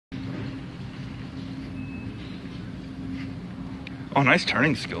Oh, nice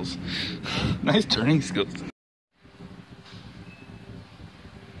turning skills. Nice turning skills.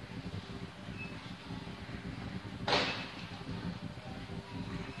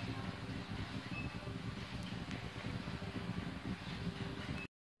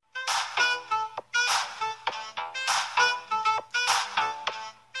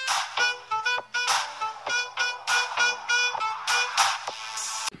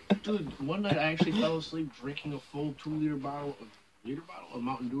 Dude, one night I actually fell asleep drinking a full 2-liter bottle of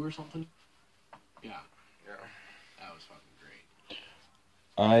Mountain Dew or something. Yeah. That was fucking great.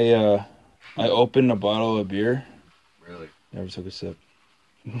 I opened a bottle of beer. Really? Never took a sip.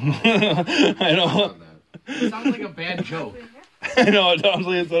 I know. It sounds like a bad joke. I know, it sounds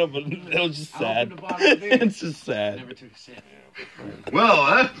like a setup, but it was just sad. I opened a bottle of beer. It's just sad. Never took a sip.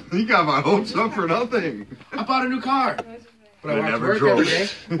 Well, you got my hopes up for nothing. I bought a new car. But I walk to never work drove.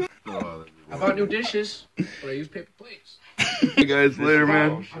 every day. I bought new dishes, but I use paper plates. Hey guys, later,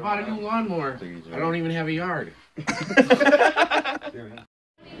 man. I bought a new lawnmower. I don't even have a yard.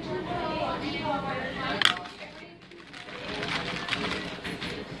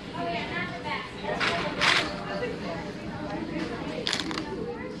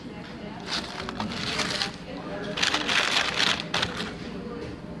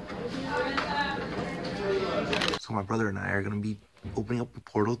 So my brother and I are going to be opening up a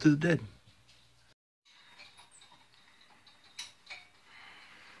portal to the dead.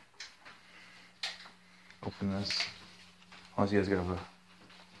 Open this. Unless you guys got a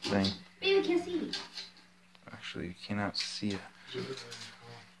thing. Baby, we can't see. Actually, you cannot see it.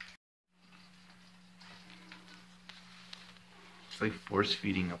 It's like force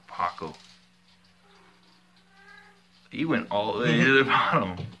feeding a Paco. He went all the way to the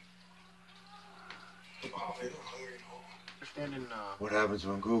bottom. What happens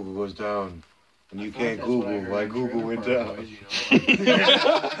when Google goes down? And you can't Google why Google went down. Just have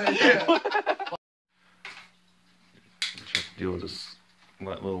to deal with this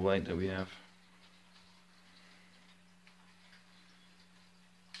little light that we have.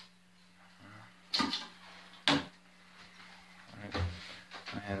 Alright,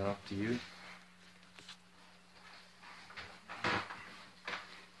 I hand it off to you.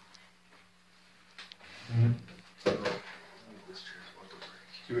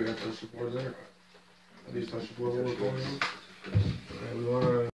 Do we have to touch the board there? At least touch the board while we're going on? Alright, we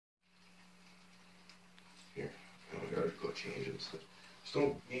wanna... Here, we gotta go change it. Just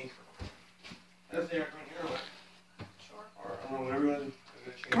don't yank from it. That's the aircon here. Sure. Alright, I don't know, everyone...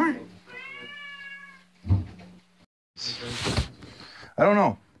 Come on. I don't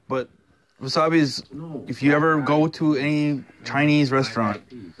know, but wasabi's, if you ever go to any Chinese restaurant,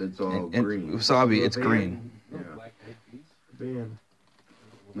 It's all and green. wasabi, it's green. Yeah. Band.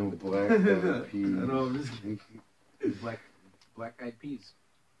 No black peas. I know, I'm just kidding. Black-eyed peas.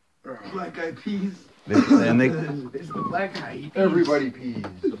 Black eyed peas. And they, It's the black guy. He pees. Everybody peas.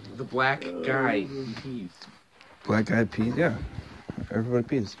 The black guy. He pees. black-eyed peas, yeah. Everybody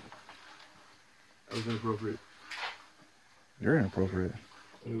peas. That was inappropriate. You're inappropriate.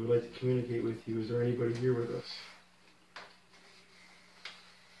 We would like to communicate with you. Is there anybody here with us?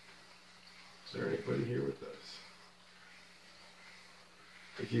 Is there anybody here with us?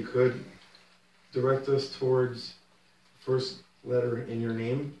 If you could, direct us towards the first letter in your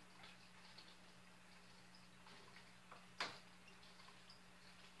name.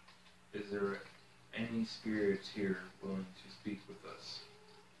 Is there any spirits here willing to speak with us?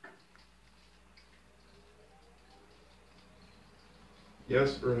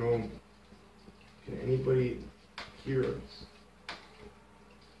 Yes or no? Can anybody hear us?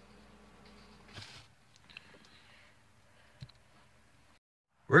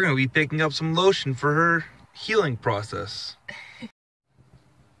 We're going to be picking up some lotion for her healing process. If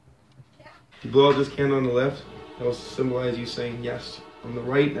you blow out this candle on the left, that will symbolize you saying yes. On the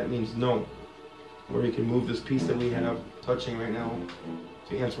right, that means no. Or you can move this piece that we have touching right now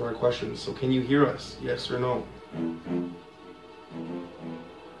to answer our questions. So can you hear us? Yes or no? You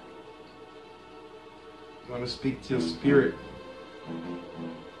want to speak to spirit?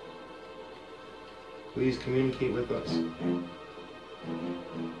 Please communicate with us.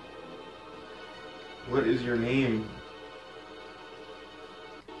 What is your name?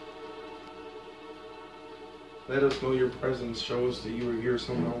 Let us know your presence. Show us that you are here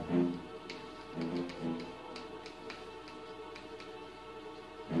somehow.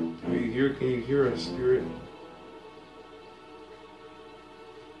 Are you here? Can you hear us, Spirit?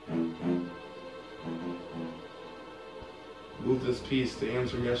 Move this piece to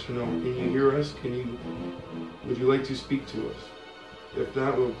answer yes or no. Can you hear us? Would you like to speak to us? If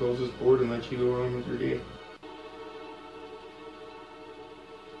not, we'll close this board and let you go on with your day.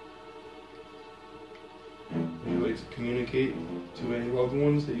 communicate to any loved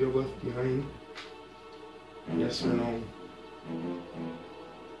ones that you have left behind? Yes or no?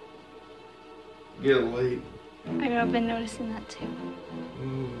 Get it late. I know, I've been noticing that too.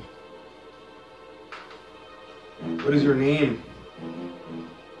 Ooh. What is your name?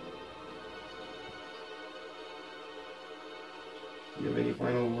 Do you have any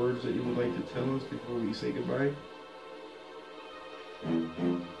final words that you would like to tell us before we say goodbye?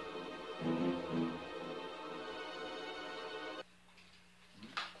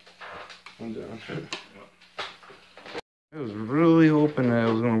 I'm down. I was really hoping that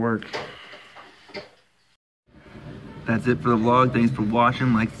it was gonna work. That's it for the vlog. Thanks for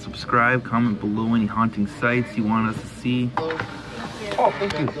watching. Like, subscribe, comment below any haunting sites you want us to see. Oh,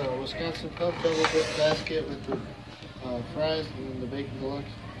 thank you. Wisconsin Cup double dip basket with the fries and then the bacon deluxe,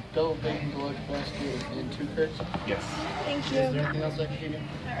 double bacon deluxe basket and 2 curds. Yes. Thank you. Is there anything else I can give you?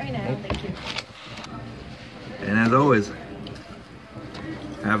 Not right now, thank you. And as always,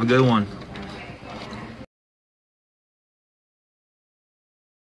 have a good one.